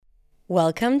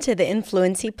Welcome to the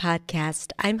Influency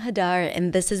Podcast. I'm Hadar,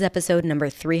 and this is episode number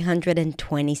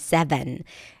 327.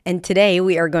 And today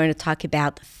we are going to talk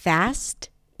about fast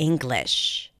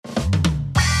English.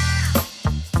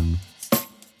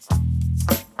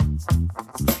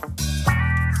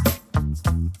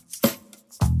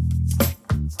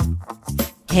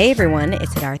 Hey everyone,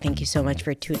 it's Hadar. Thank you so much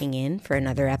for tuning in for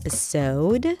another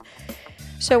episode.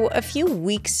 So a few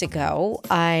weeks ago,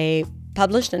 I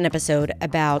published an episode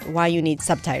about why you need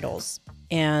subtitles,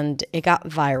 and it got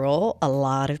viral. A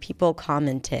lot of people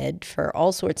commented for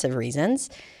all sorts of reasons,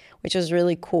 which was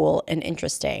really cool and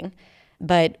interesting.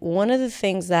 But one of the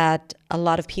things that a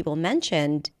lot of people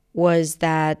mentioned was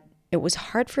that it was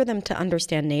hard for them to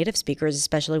understand native speakers,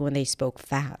 especially when they spoke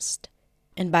fast.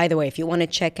 And by the way, if you want to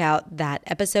check out that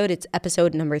episode, it's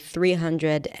episode number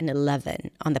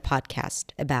 311 on the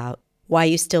podcast about why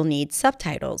you still need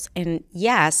subtitles. And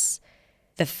yes,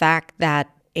 the fact that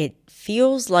it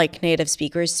feels like native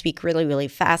speakers speak really, really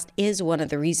fast is one of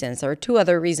the reasons. There are two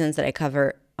other reasons that I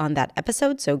cover on that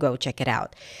episode, so go check it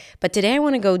out. But today I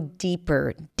want to go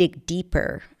deeper, dig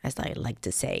deeper, as I like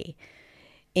to say,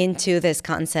 into this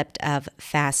concept of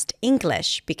fast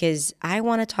English, because I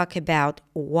want to talk about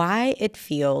why it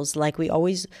feels like we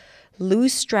always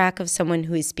lose track of someone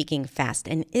who is speaking fast.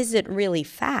 And is it really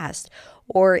fast?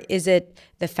 Or is it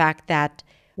the fact that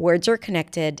words are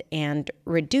connected and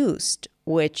reduced,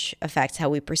 which affects how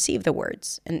we perceive the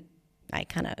words? And I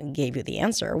kind of gave you the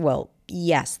answer. Well,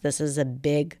 yes, this is a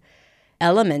big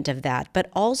element of that. But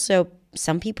also,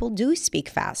 some people do speak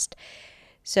fast.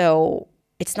 So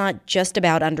it's not just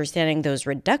about understanding those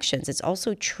reductions. It's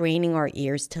also training our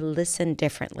ears to listen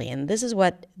differently. And this is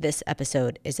what this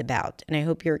episode is about. And I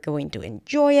hope you're going to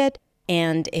enjoy it.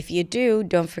 And if you do,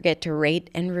 don't forget to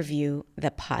rate and review the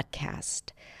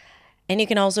podcast. And you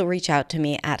can also reach out to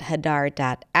me at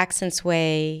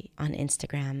hadar.accentsway on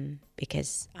Instagram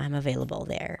because I'm available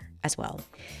there as well.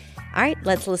 All right,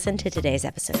 let's listen to today's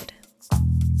episode.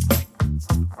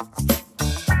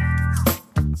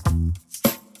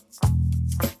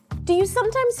 Do you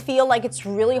sometimes feel like it's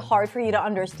really hard for you to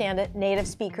understand native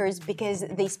speakers because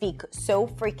they speak so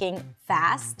freaking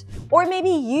fast? Or maybe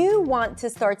you want to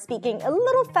start speaking a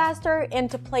little faster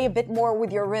and to play a bit more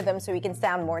with your rhythm so you can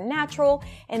sound more natural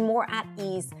and more at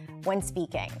ease when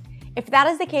speaking. If that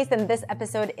is the case, then this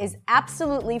episode is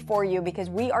absolutely for you because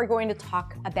we are going to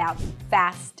talk about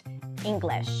fast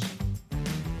English.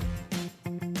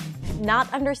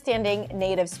 Not understanding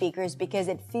native speakers because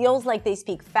it feels like they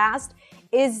speak fast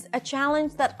is a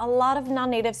challenge that a lot of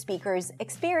non-native speakers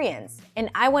experience.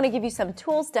 And I want to give you some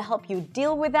tools to help you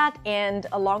deal with that and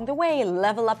along the way,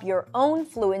 level up your own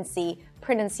fluency,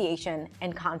 pronunciation,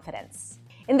 and confidence.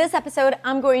 In this episode,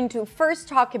 I'm going to first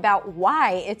talk about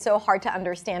why it's so hard to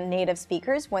understand native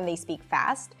speakers when they speak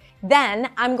fast. Then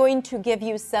I'm going to give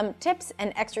you some tips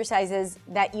and exercises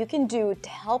that you can do to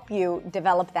help you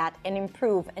develop that and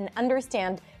improve and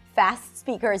understand fast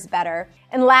speakers better.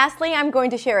 And lastly, I'm going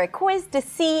to share a quiz to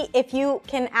see if you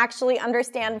can actually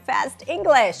understand fast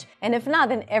English. And if not,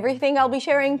 then everything I'll be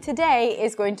sharing today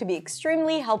is going to be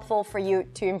extremely helpful for you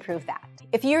to improve that.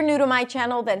 If you're new to my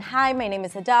channel, then hi, my name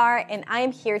is Hadar, and I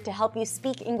am here to help you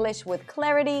speak English with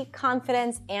clarity,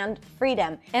 confidence, and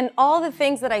freedom. And all the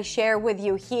things that I share with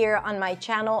you here on my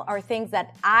channel are things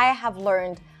that I have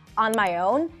learned on my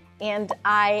own, and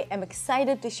I am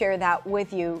excited to share that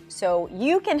with you so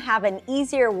you can have an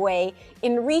easier way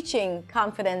in reaching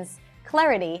confidence,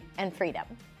 clarity, and freedom.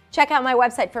 Check out my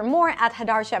website for more at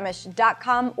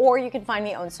hadarshemesh.com, or you can find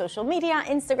me on social media,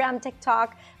 Instagram,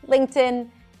 TikTok, LinkedIn,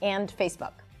 and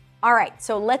Facebook. All right,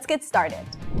 so let's get started.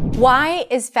 Why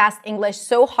is fast English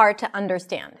so hard to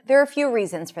understand? There are a few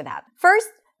reasons for that. First,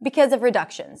 because of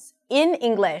reductions. In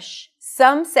English,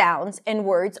 some sounds and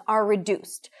words are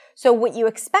reduced. So what you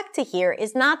expect to hear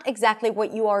is not exactly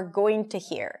what you are going to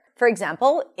hear. For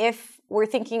example, if we're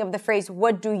thinking of the phrase,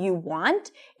 what do you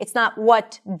want? It's not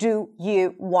what do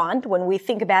you want. When we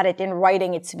think about it in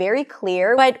writing, it's very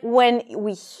clear. But when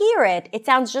we hear it, it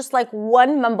sounds just like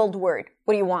one mumbled word.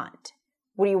 What do you want?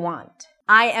 What do you want?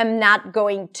 I am not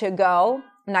going to go.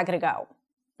 I'm not going to go.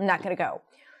 I'm not going to go.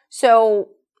 So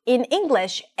in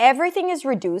English, everything is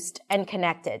reduced and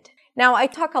connected. Now, I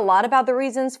talk a lot about the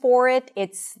reasons for it.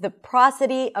 It's the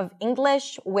prosody of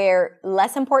English where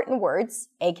less important words,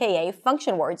 aka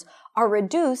function words, are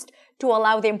reduced to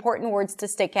allow the important words to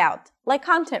stick out, like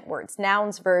content words,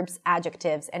 nouns, verbs,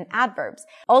 adjectives, and adverbs.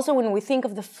 Also, when we think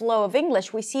of the flow of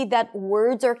English, we see that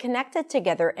words are connected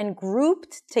together and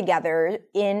grouped together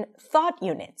in thought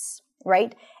units,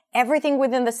 right? Everything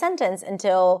within the sentence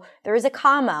until there is a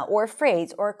comma or a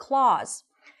phrase or a clause.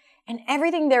 and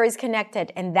everything there is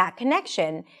connected. And that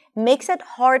connection makes it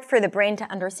hard for the brain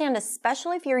to understand,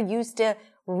 especially if you're used to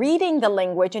reading the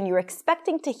language and you're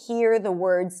expecting to hear the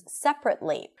words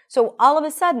separately. So all of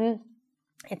a sudden,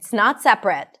 it's not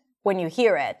separate when you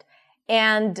hear it.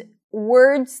 And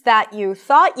words that you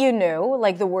thought you knew,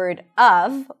 like the word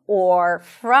of or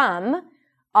from,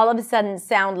 all of a sudden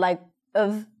sound like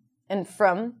of and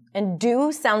from, and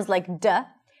do sounds like duh.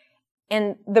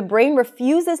 And the brain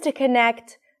refuses to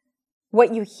connect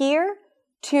what you hear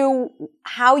to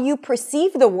how you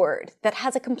perceive the word that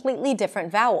has a completely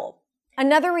different vowel.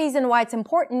 Another reason why it's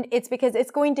important is because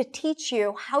it's going to teach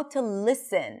you how to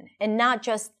listen and not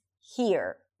just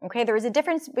hear. Okay, there is a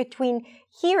difference between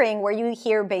hearing, where you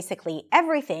hear basically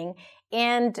everything,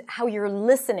 and how you're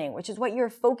listening, which is what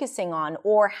you're focusing on,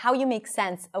 or how you make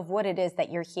sense of what it is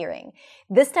that you're hearing.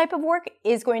 This type of work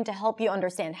is going to help you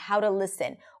understand how to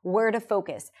listen, where to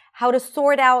focus, how to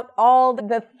sort out all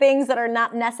the things that are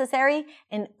not necessary,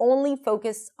 and only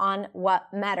focus on what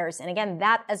matters. And again,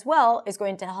 that as well is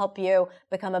going to help you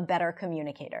become a better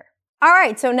communicator. All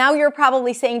right, so now you're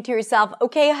probably saying to yourself,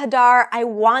 okay, Hadar, I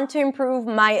want to improve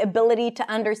my ability to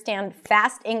understand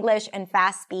fast English and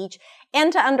fast speech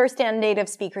and to understand native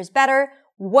speakers better.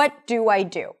 What do I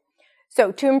do?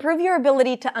 So to improve your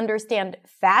ability to understand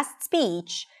fast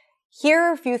speech, here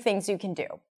are a few things you can do.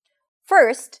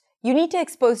 First, you need to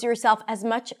expose yourself as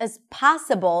much as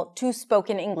possible to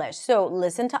spoken English. So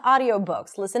listen to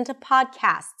audiobooks, listen to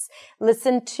podcasts,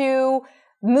 listen to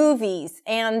movies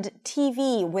and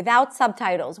TV without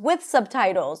subtitles, with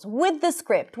the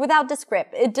script, without the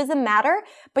script. It doesn't matter,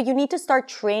 but you need to start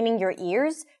training your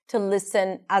ears to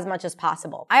listen as much as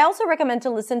possible. I also recommend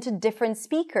to listen to different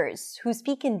speakers who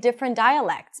speak in different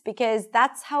dialects, because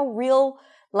that's how real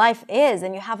life is,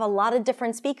 and you have a lot of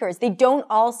different speakers. They don't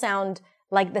all sound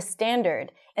like the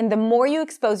standard. And the more you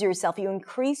expose yourself, you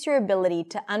increase your ability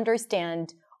to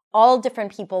understand all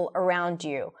different people around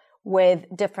you, with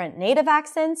different native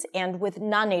accents and with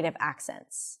non-native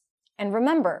accents. And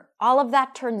remember, all of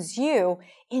that turns you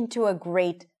into a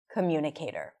great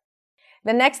communicator.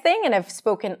 The next thing, and I've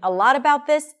spoken a lot about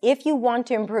this, if you want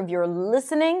to improve your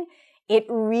listening, it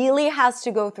really has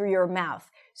to go through your mouth.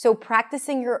 So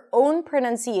practicing your own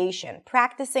pronunciation,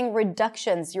 practicing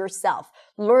reductions yourself,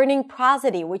 learning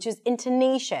prosody, which is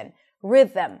intonation,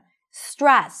 rhythm,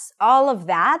 stress, all of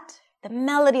that, the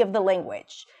melody of the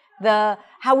language,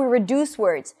 how we reduce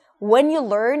words. When you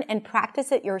learn and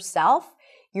practice it yourself,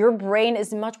 your brain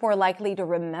is much more likely to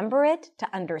remember it, to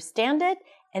understand it,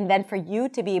 and then for you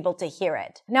to be able to hear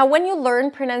it. Now, when you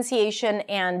learn pronunciation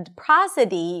and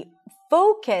prosody,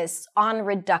 focus on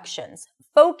reductions.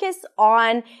 Focus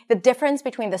on the difference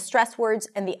between the stressed words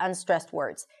and the unstressed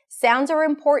words. Sounds are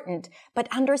important, but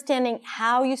understanding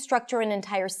how you structure an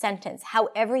entire sentence, how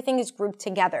everything is grouped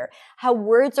together, how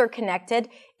words are connected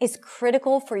is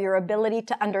critical for your ability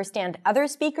to understand other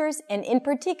speakers, and in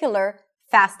particular,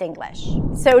 fast English.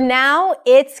 So now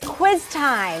it's quiz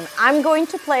time. I'm going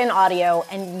to play an audio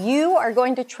and you are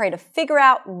going to try to figure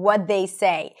out what they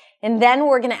say. And then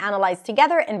we're going to analyze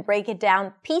together and break it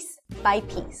down piece by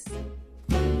piece.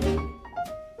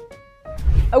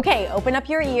 Okay, open up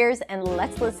your ears and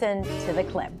let's listen to the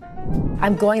clip.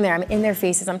 I'm going there, I'm in their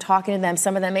faces, I'm talking to them.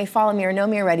 Some of them may follow me or know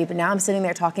me already, but now I'm sitting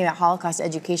there talking about Holocaust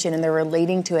education and they're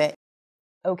relating to it.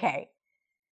 Okay,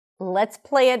 let's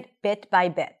play it bit by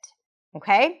bit.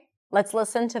 Okay, let's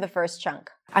listen to the first chunk.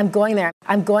 I'm going there,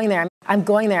 I'm going there, I'm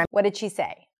going there. What did she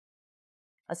say?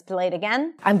 Let's play it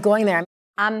again. I'm going there.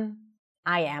 I'm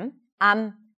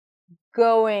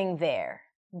going there.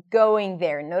 Going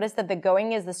there. Notice that the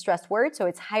going is the stressed word, so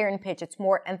it's higher in pitch, it's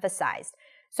more emphasized.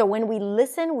 So when we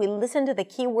listen to the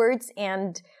key words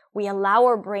and we allow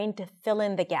our brain to fill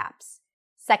in the gaps.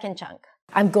 Second chunk.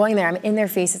 I'm going there, I'm in their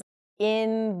faces.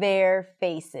 In their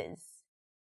faces.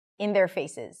 In their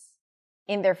faces.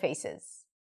 In their faces.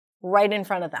 Right in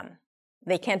front of them.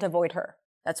 They can't avoid her.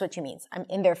 That's what she means. I'm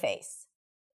in their face.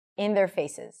 In their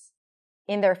faces.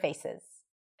 In their faces.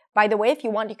 By the way, if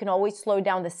you want, you can always slow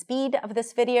down the speed of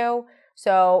this video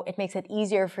so it makes it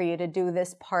easier for you to do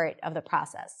this part of the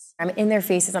process. I'm in their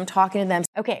faces, I'm talking to them.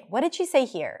 Okay, what did she say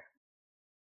here?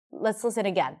 Let's listen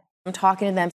again. I'm talking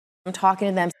to them, I'm talking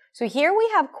to them. So here we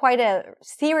have quite a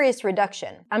serious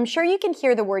reduction. I'm sure you can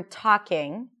hear the word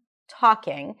talking,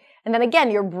 and then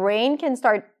again, your brain can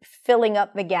start filling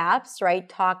up the gaps, right?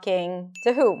 Talking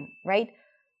to whom, right?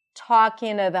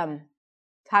 Talking to them,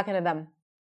 talking to them.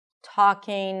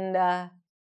 Talking,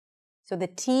 so the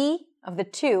T of the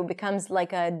two becomes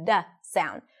like a D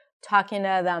sound. Talking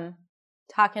to them,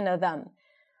 talking to them.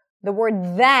 The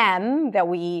word them that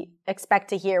we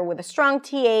expect to hear with a strong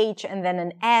TH and then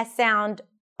an S sound,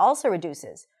 also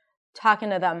reduces. Talking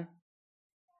to them.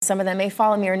 Some of them may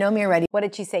follow me or know me already. What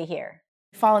did she say here?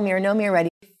 Follow me or know me already.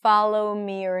 Follow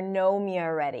me or know me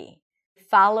already.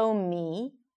 Follow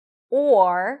me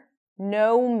or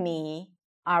know me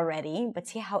already. But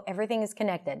see how everything is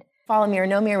connected. Follow me or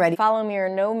know me already. Follow me or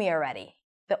know me already.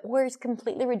 The or is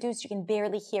completely reduced. You can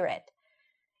barely hear it.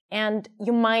 And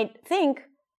you might think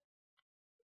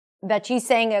that she's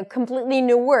saying a completely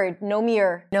new word. Know me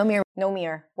or. Know me or. Know me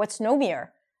or. What's know me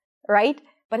or? Right?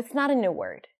 But it's not a new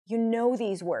word. You know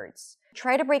these words.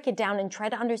 Try to break it down and try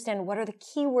to understand what are the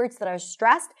key words that are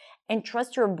stressed and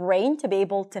trust your brain to be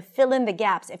able to fill in the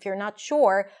gaps if you're not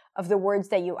sure of the words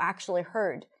that you actually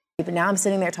heard. But now I'm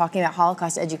sitting there talking about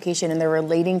Holocaust education and they're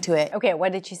relating to it. Okay,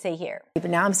 what did she say here? But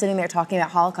now I'm sitting there talking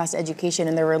about Holocaust education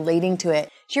and they're relating to it.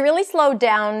 She really slowed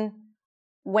down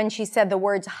when she said the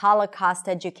words Holocaust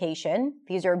education.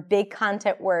 These are big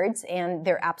content words and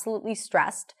they're absolutely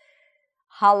stressed.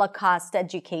 Holocaust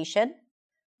education.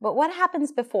 But what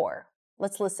happens before?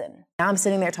 Let's listen. Now I'm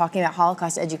sitting there talking about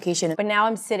Holocaust education. But now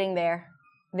I'm sitting there.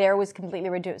 There was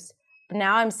completely reduced. But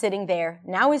now I'm sitting there.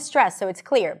 Now is stressed, so it's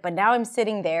clear. But now I'm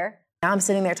sitting there. Now I'm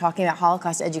sitting there talking about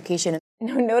Holocaust education.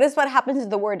 Notice what happens to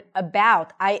the word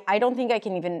about. I don't think I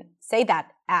can even say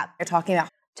that. At. They're talking about.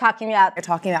 Talking about. They're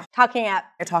talking about. Talking about.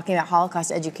 They're talking about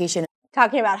Holocaust education.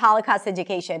 Talking about Holocaust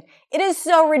education. It is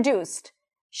so reduced.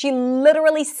 She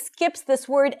literally skips this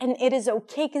word and it is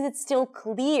okay because it's still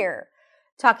clear.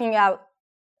 Talking about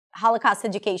Holocaust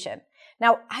education.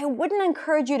 Now, I wouldn't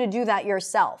encourage you to do that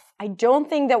yourself. I don't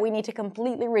think that we need to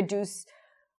completely reduce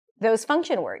those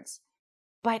function words.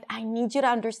 But I need you to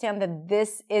understand that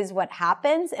this is what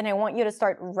happens and I want you to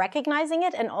start recognizing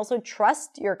it and also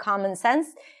trust your common sense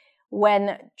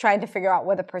when trying to figure out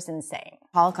what the person's saying.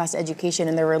 Holocaust education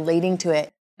and they're relating to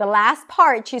it. The last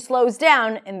part, she slows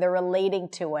down and they're relating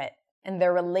to it. And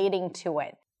they're relating to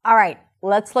it. All right,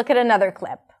 let's look at another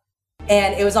clip.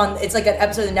 And it's like an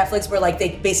episode of Netflix where like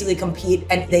they basically compete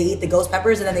and they eat the ghost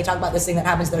peppers and then they talk about this thing that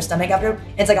happens to their stomach after.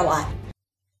 It's like a lot.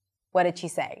 What did she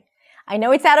say? I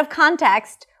know it's out of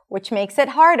context, which makes it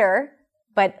harder,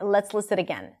 but let's listen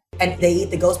again. And they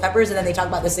eat the ghost peppers and then they talk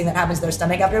about this thing that happens to their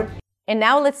stomach after. And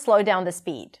now let's slow down the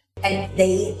speed. And they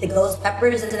eat the ghost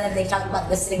peppers and then they talk about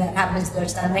this thing that happens to their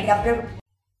stomach after.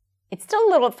 It's still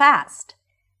a little fast.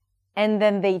 And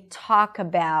then they talk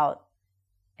about.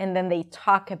 And then they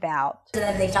talk about. And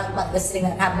then they talk about this thing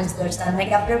that happens to their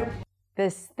stomach after.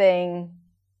 This thing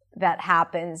that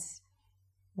happens.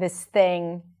 This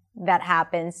thing that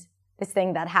happens. This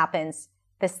thing that happens.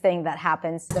 This thing that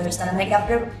happens. To their stomach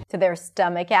after. To their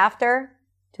stomach after.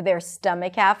 To their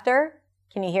stomach after.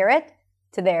 Can you hear it?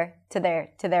 To their.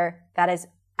 That is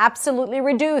absolutely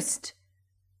reduced.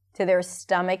 To their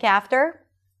stomach after.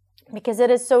 Because it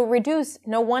is so reduced,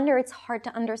 no wonder it's hard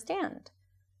to understand.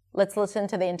 Let's listen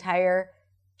to the entire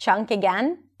chunk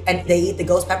again. And they eat the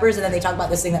ghost peppers and then they talk about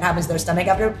this thing that happens to their stomach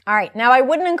after. All right, now I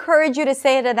wouldn't encourage you to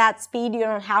say it at that speed, you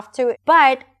don't have to,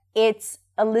 but it's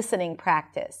a listening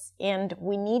practice. And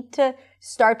we need to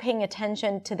start paying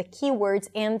attention to the keywords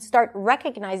and start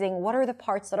recognizing what are the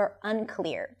parts that are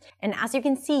unclear. And as you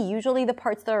can see, usually the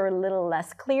parts that are a little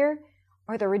less clear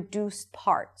are the reduced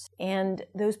parts. And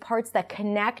those parts that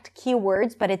connect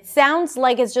keywords, but it sounds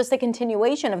like it's just a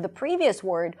continuation of the previous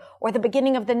word or the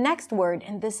beginning of the next word.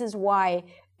 And this is why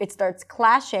it starts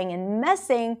clashing and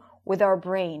messing with our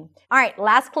brain. All right,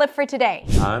 last clip for today.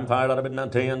 I'm fired out of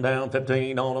it, 10 down,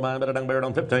 15 on them, I better dung bear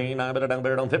on 15, I better dung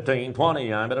bear on 15,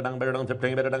 20, I better dung bear on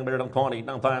 15, better dung bear on 20,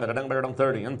 down 5, better dung bear on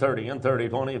 30, and 30, and 30,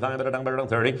 25, better dung bear on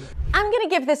 30. I'm gonna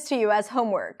give this to you as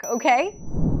homework, okay?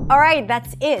 All right,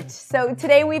 that's it. So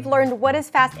today we've learned what is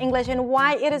fast English and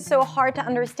why it is so hard to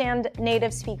understand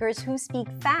native speakers who speak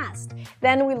fast.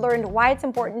 Then we learned why it's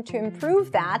important to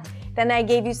improve that. Then I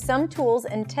gave you some tools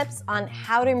and tips on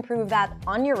how to improve that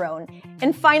on your own.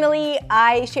 And finally,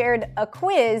 I shared a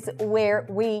quiz where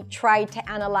we tried to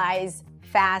analyze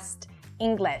fast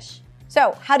English.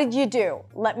 So, how did you do?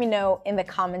 Let me know in the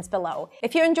comments below.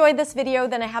 If you enjoyed this video,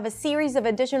 then I have a series of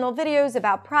additional videos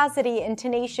about prosody,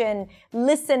 intonation,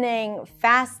 listening,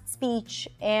 fast speech,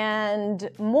 and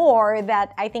more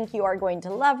that I think you are going to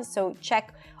love. So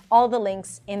check all the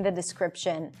links in the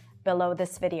description below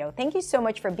this video. Thank you so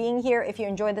much for being here. If you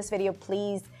enjoyed this video,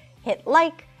 please hit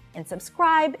like and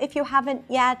subscribe if you haven't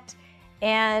yet.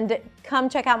 And come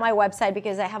check out my website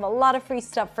because I have a lot of free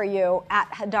stuff for you at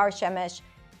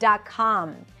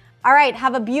hadarshemesh.com. All right,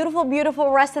 have a beautiful,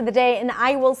 beautiful rest of the day, and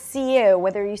I will see you,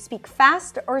 whether you speak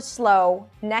fast or slow,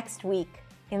 next week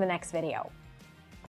in the next video.